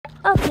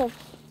Okay,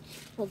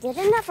 I did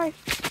another.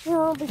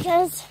 No,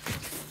 because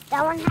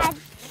that one had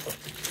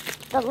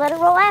the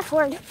literal F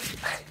word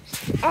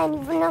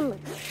and even number.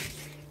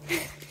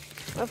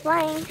 We're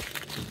playing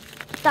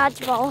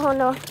dodgeball. Oh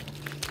no.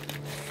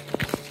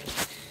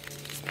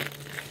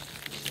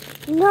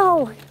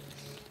 No.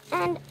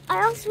 And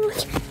I also want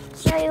to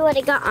show you what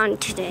I got on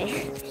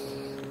today.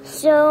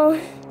 So,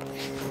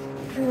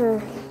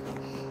 I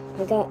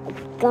got a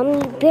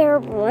gummy bear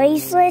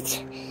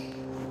bracelet.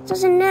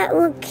 Doesn't that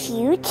look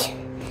cute?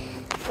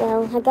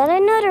 Well, I got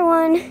another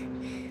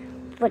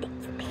one, but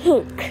it's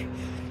pink.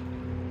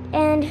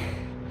 And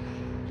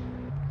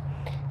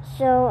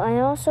so I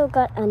also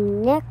got a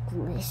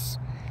necklace.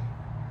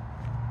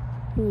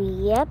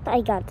 Yep,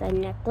 I got a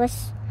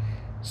necklace.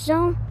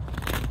 So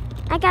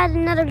I got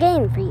another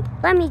game for you.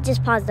 Let me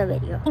just pause the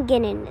video and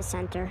get in the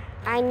center.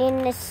 I'm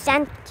in the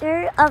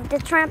center of the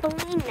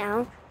trampoline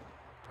now.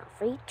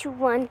 3, 2,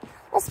 1.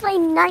 Let's play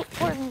night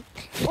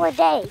or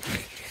day.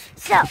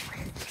 So,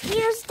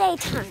 here's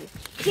daytime.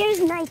 Here's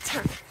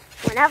nighttime.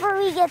 Whenever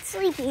we get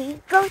sleepy,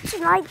 go to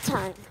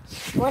nighttime.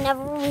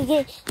 Whenever we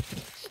get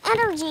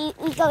energy,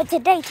 we go to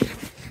daytime.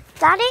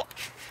 Got it?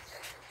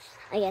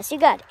 I guess you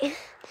got it.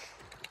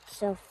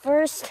 So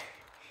first,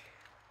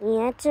 we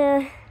have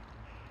to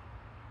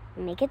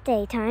make it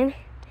daytime.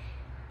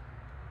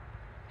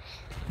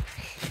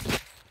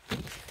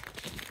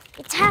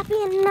 It's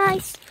happy and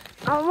nice.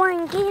 Oh,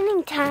 I'm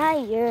getting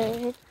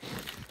tired.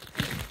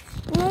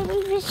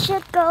 Maybe we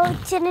should go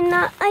to the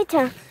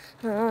nighttime.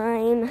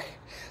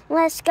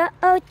 Let's go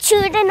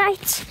to the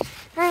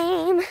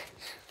nighttime.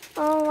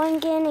 Oh, I'm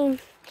getting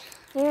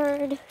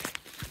tired.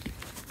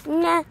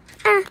 Nah,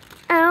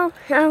 ow.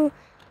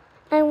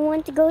 I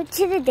want to go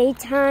to the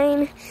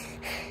daytime.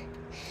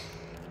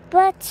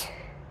 But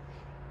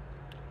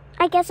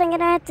I guess I'm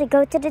gonna have to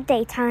go to the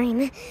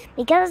daytime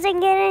because I'm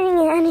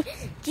getting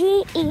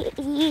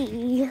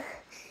energy.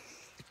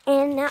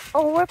 And now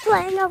we're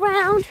playing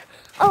around.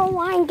 Oh,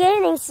 I'm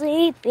getting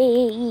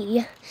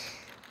sleepy.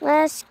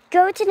 Let's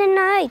go to the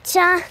night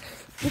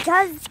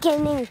because it's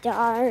getting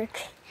dark.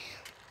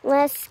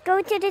 Let's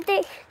go to the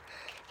day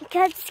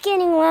because it's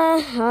getting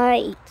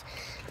light.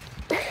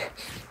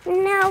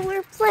 Now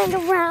we're playing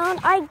around.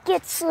 I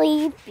get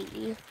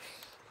sleepy.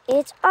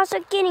 It's also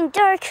getting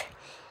dark.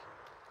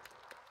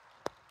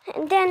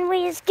 And then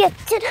we just get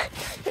to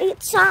the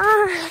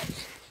time.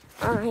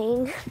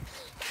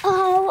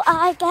 Oh,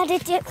 I got a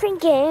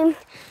different game.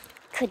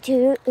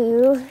 Kadoo.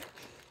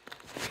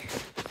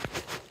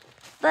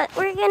 But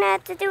we're gonna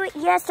have to do it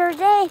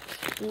yesterday,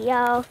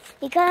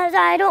 because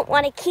I don't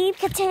want to keep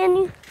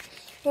continuing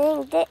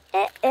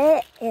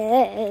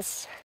this.